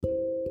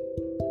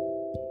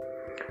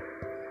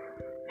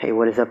Hey,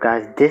 what is up,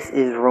 guys? This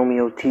is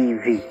Romeo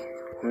TV.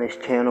 On this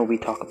channel, we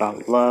talk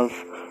about love,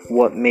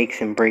 what makes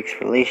and breaks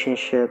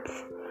relationships.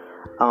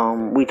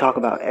 We talk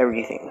about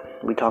everything.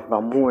 We talk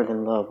about more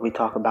than love. We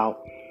talk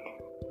about,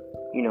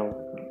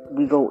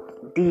 we go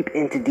deep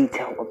into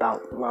detail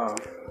about love.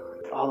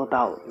 It's all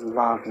about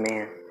love,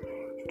 man.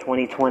 It's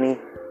 2020.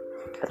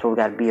 That's what we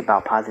got to be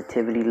about.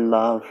 Positivity,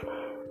 love,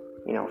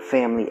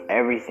 family,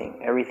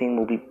 everything. Everything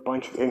will be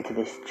bunched into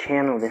this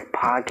channel, this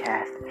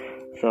podcast.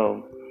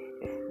 So,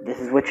 if this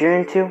is what you're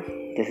into,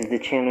 this is the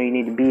channel you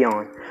need to be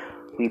on.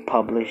 We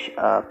publish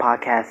a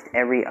podcast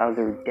every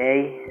other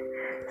day,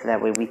 so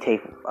that way we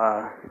take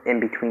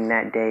in between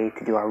that day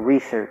to do our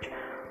research,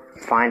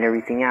 find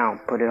everything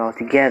out, put it all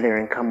together,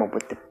 and come up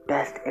with the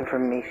best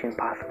information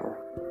possible.